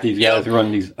heard about these guys who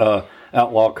run these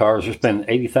outlaw cars. They're spending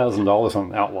 $80,000 on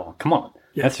an outlaw. Come on.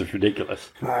 That's just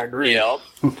ridiculous. I agree. Yep.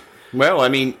 Well, I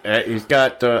mean, he's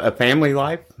got a family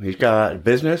life. He's got a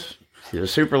business. He's a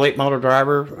super late model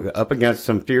driver up against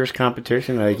some fierce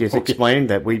competition. Like he's explained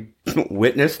that we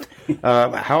witnessed.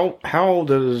 How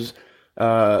does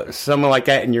someone like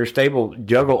that in your stable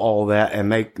juggle all that and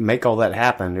make all that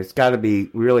happen? It's got to be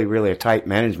really, really a tight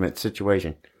management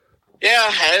situation.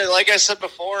 Yeah, like I said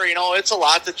before, it's a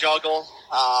lot to juggle.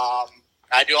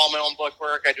 I do all my own book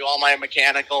work. I do all my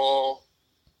mechanical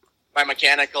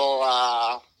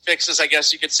fixes, I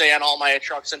guess you could say, on all my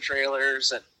trucks and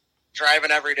trailers, and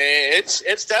driving every day.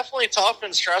 It's definitely tough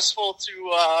and stressful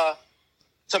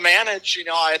to manage.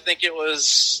 I think it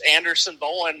was Anderson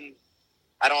Bowen.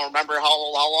 I don't remember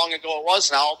how long ago it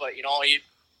was now, but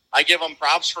I give him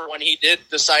props for when he did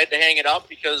decide to hang it up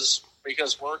because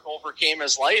work overcame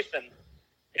his life. And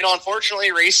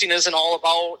unfortunately, racing isn't all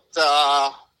about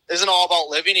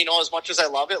living. As much as I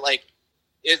love it, like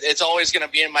it's always going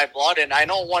to be in my blood, and I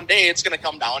know one day it's going to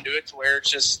come down to it to where it's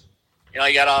just you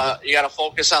gotta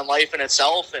focus on life in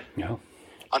itself and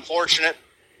unfortunate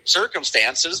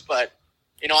circumstances. But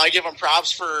I give him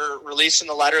props for releasing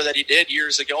the letter that he did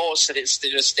years ago,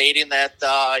 just stating that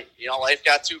life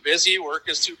got too busy, work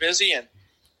is too busy, and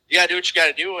you gotta do what you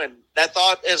gotta do. And that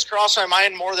thought has crossed my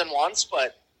mind more than once,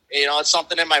 but it's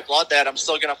something in my blood that I'm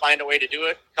still going to find a way to do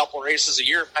it. A couple races a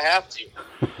year if I have to.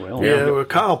 Well,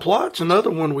 Kyle Plott's another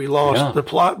one we lost. Yeah. The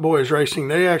Plott boys racing,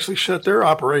 they actually shut their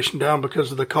operation down because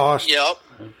of the cost. Yep.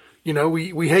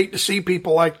 We hate to see we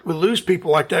lose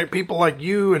people like that. People like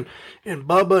you and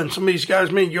Bubba and some of these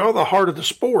guys. Man, you're the heart of the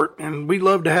sport, and we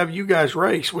love to have you guys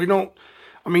race.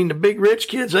 The big rich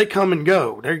kids, they come and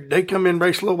go. They come in,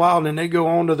 race a little while, and then they go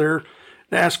on to their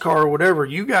NASCAR or whatever.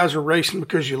 You guys are racing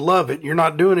because you love it. You're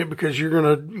not doing it because you're going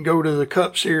to go to the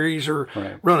Cup Series or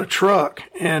run a truck.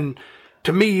 And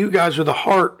to me, you guys are the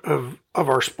heart of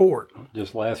our sport.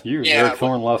 Just last year, Derek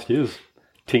Thorne lost his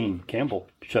team. Campbell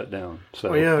shut down.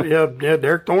 So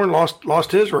Derek Thorne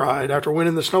lost his ride after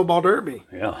winning the Snowball Derby.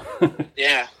 Yeah.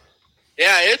 Yeah,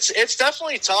 it's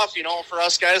definitely tough, for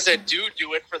us guys that do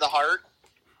it for the heart.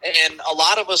 And a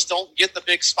lot of us don't get the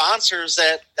big sponsors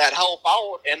that help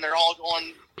out, and they're all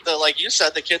going, like you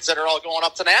said, the kids that are all going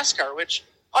up to NASCAR, which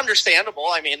understandable.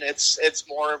 I mean, it's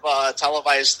more of a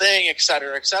televised thing, et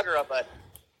cetera, et cetera. But,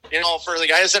 for the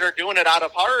guys that are doing it out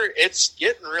of heart, it's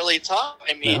getting really tough.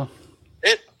 I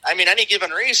mean, any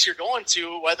given race you're going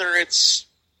to, whether it's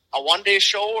a one-day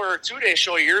show or a two-day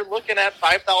show, you're looking at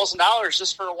 $5,000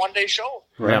 just for a one-day show.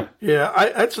 Right.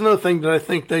 Yeah, that's another thing that I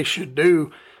think they should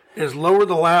do is lower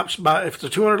the laps by, if it's a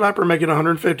 200 lapper, make it a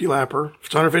 150 lapper. If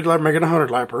it's a 150 lapper, make it a 100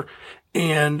 lapper.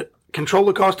 And control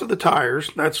the cost of the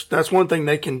tires. That's one thing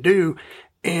they can do.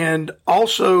 And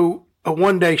also a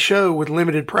one-day show with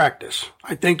limited practice.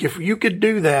 I think if you could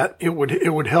do that, it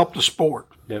would help the sport.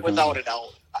 Definitely. Without a doubt.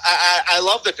 I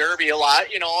love the Derby a lot,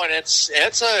 and it's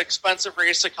an expensive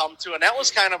race to come to. And that was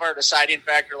kind of our deciding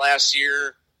factor last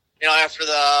year. After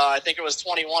I think it was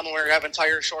 21, we were having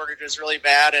tire shortages really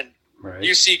bad, and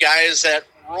you see guys that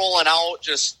rolling out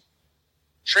just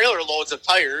trailer loads of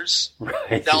tires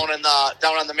down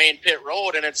on the main pit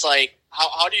road, and it's like,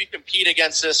 how do you compete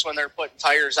against this when they're putting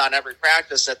tires on every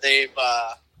practice that they've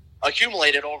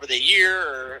accumulated over the year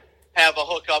or have a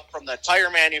hookup from the tire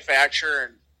manufacturer?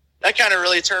 And that kind of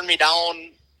really turned me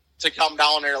down to come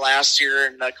down there last year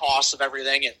and the cost of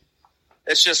everything. And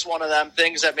it's just one of them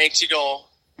things that makes you go,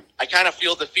 I kind of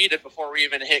feel defeated before we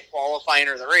even hit qualifying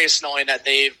or the race, knowing that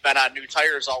they've been on new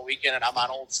tires all weekend and I'm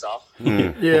on old stuff.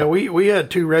 Yeah, we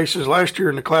had two races last year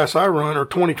in the class I run, or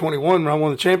 2021 when I won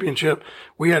the championship.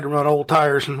 We had to run old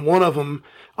tires, and one of them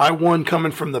I won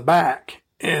coming from the back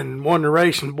and won the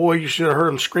race. And boy, you should have heard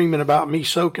them screaming about me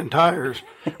soaking tires.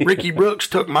 Ricky Brooks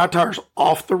took my tires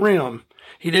off the rim.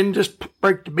 He didn't just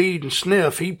break the bead and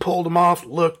sniff. He pulled them off,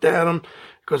 looked at them.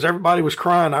 Because everybody was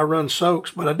crying, I run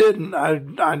soaks, but I didn't.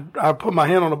 I put my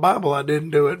hand on the Bible. I didn't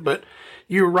do it. But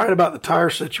you were right about the tire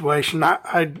situation.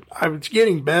 I was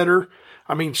getting better.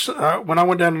 I mean, when I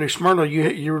went down to New Smyrna,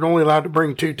 you were only allowed to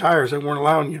bring 2 tires. They weren't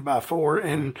allowing you to buy 4.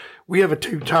 And we have a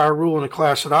 2-tire rule in the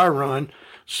class that I run.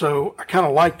 So I kind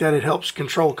of like that. It helps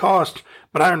control costs.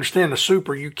 But I understand the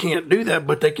super, you can't do that,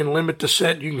 but they can limit the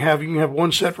set. You can have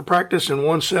 1 set for practice and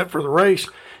 1 set for the race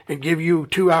and give you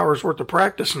 2 hours worth of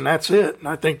practice, and that's it. And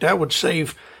I think that would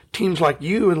save teams like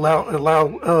you and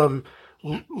allow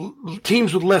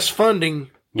teams with less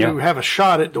funding to have a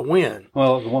shot at the win.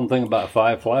 Well, the one thing about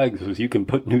Five Flags is you can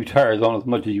put new tires on as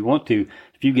much as you want to.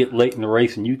 If you get late in the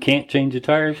race and you can't change the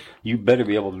tires, you better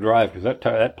be able to drive, because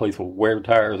that place will wear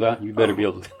tires out, and you better be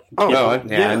able to.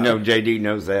 I know JD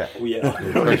knows that. Yeah.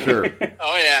 For sure.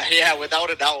 Oh, yeah, without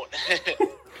a doubt.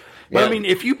 But I mean,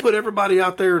 if you put everybody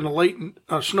out there in the late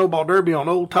snowball derby on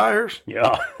old tires,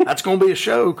 that's going to be a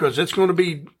show because it's going to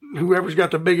be whoever's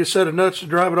got the biggest set of nuts to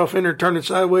drive it off in there, turn it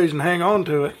sideways, and hang on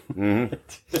to it.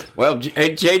 Mm-hmm. Well,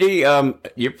 hey,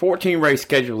 JD, your 14 race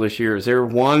schedule this year, is there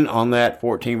one on that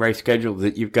 14 race schedule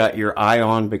that you've got your eye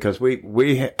on? Because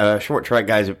we short track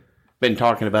guys have been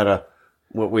talking about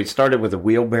what we started with a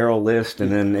wheelbarrow list,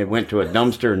 and then it went to a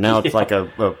dumpster, and now it's like a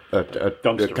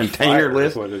container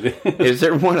list. Is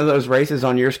there one of those races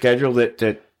on your schedule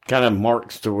that kind of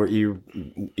marks to where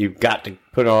you've got to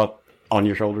put on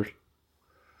your shoulders?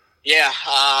 Yeah,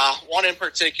 one in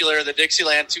particular, the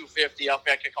Dixieland 250 up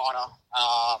at Kaukauna.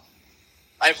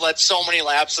 I've led so many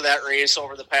laps of that race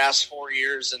over the past 4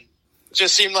 years, and it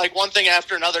just seemed like one thing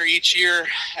after another each year.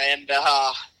 And,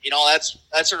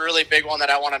 that's a really big one that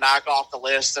I want to knock off the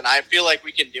list, and I feel like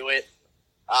we can do it.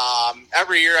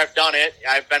 Every year I've done it.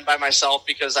 I've been by myself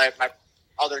because my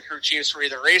other crew chiefs were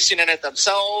either racing in it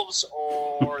themselves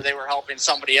or they were helping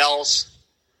somebody else.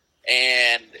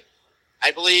 And I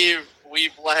believe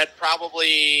we've led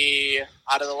probably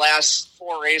out of the last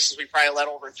 4 races, we probably led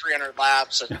over 300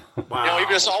 laps. And, wow. We've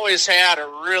just always had a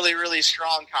really, really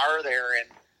strong car there. And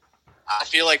I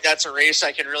feel like that's a race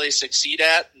I can really succeed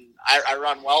at. And I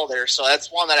run well there. So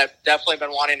that's one that I've definitely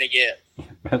been wanting to get.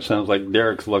 That sounds like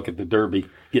Derek's look at the Derby,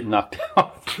 getting knocked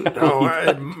out.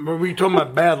 We talking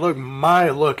about bad look,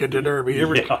 my look at the Derby.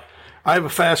 I have a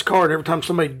fast car, and every time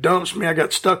somebody dumps me, I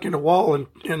got stuck in a wall in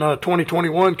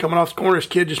 2021 coming off the corner. This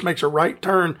kid just makes a right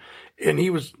turn, and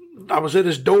I was at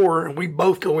his door, and we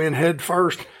both go in head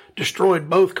first, destroyed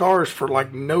both cars for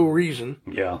like no reason.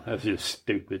 Yeah, that's just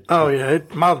stupid. Oh, yeah,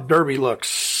 my Derby luck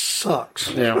sucks.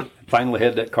 Yeah, finally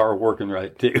had that car working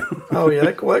right, too. Oh, yeah,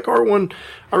 that car won.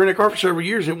 I ran that car for several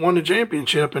years. It won the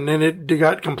championship, and then it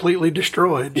got completely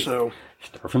destroyed, so...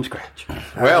 Start from scratch.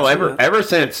 Well, ever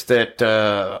since that,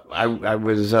 I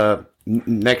was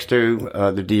next to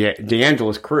the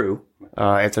DeAngelis crew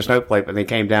at the Snowplate, but they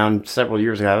came down several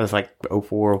years ago. It was like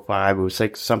 04, 05,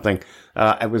 06, something.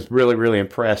 I was really, really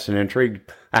impressed and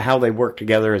intrigued at how they work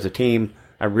together as a team.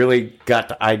 I really got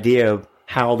the idea of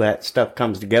how that stuff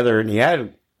comes together, and he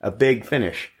had a big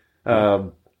finish.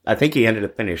 I think he ended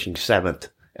up finishing 7th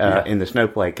in the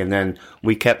Snowplake, and then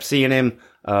we kept seeing him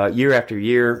year after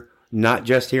year. Not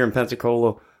just here in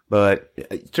Pensacola, but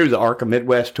through the ARCA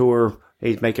Midwest Tour.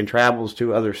 He's making travels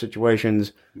to other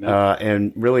situations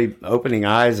and really opening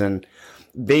eyes and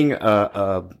being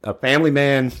a family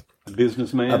man, a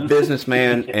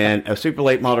businessman, and a super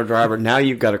late model driver. Now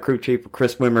you've got a crew chief,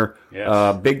 Chris Wimmer.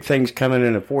 Yes. Big things coming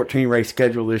in a 14 race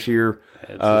schedule this year.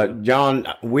 John,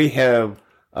 we have.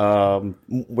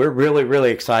 We're really,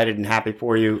 really excited and happy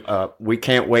for you. We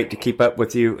can't wait to keep up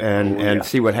with you and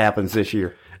see what happens this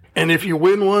year. And if you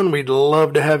win one, we'd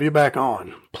love to have you back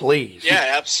on. Please.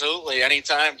 Yeah, absolutely.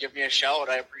 Anytime, give me a shout.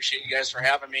 I appreciate you guys for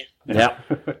having me. Yeah.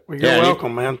 Well, you're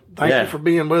welcome, man. Thank you for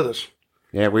being with us.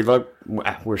 Yeah,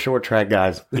 we're short track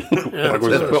guys. That's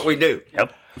what we do.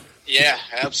 Yep. Yeah,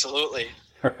 absolutely.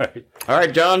 All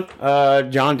right, John.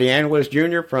 John DeAngelis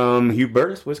Jr. from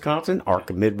Hubertus, Wisconsin,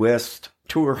 ARCA Midwest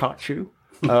Tour Hot Shoe,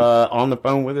 on the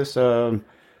phone with us.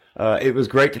 It was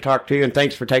great to talk to you, and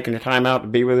thanks for taking the time out to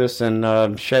be with us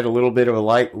and shed a little bit of a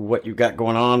light of what you've got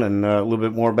going on and a little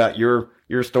bit more about your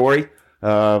story.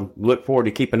 Look forward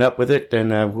to keeping up with it,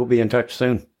 and we'll be in touch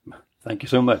soon. Thank you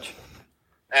so much.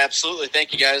 Absolutely.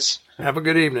 Thank you, guys. Have a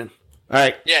good evening. All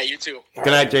right. Yeah, you too.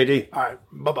 Good night, JD. All right.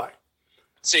 Bye-bye.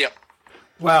 See ya.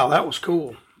 Wow, that was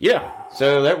cool. Yeah.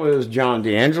 So that was John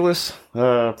DeAngelis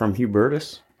from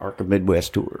Hubertus, ARCA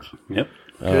Midwest Tour. Yep.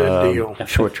 Good deal.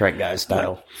 Short track guy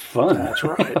style. Fun. That's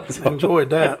right.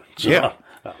 Enjoyed that. So, yeah.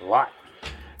 A lot.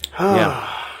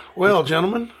 Well,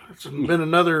 gentlemen, it's been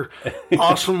another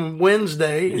awesome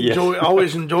Wednesday.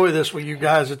 Always enjoy this with you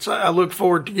guys. I look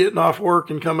forward to getting off work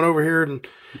and coming over here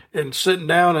and sitting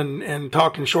down and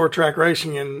talking short track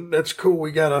racing, and that's cool.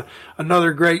 We got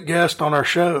another great guest on our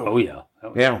show. Oh, yeah.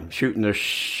 Yeah, shooting the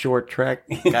short track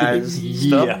guys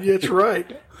stuff. Yeah, that's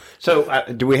right. So,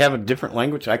 do we have a different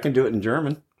language? I can do it in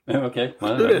German. Okay.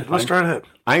 Well, do it. Let's try that.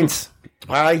 1, 2,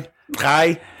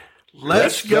 3.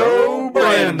 Let's go,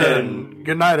 Brandon.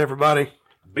 Good night, everybody.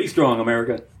 Be strong,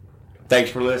 America.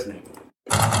 Thanks for listening.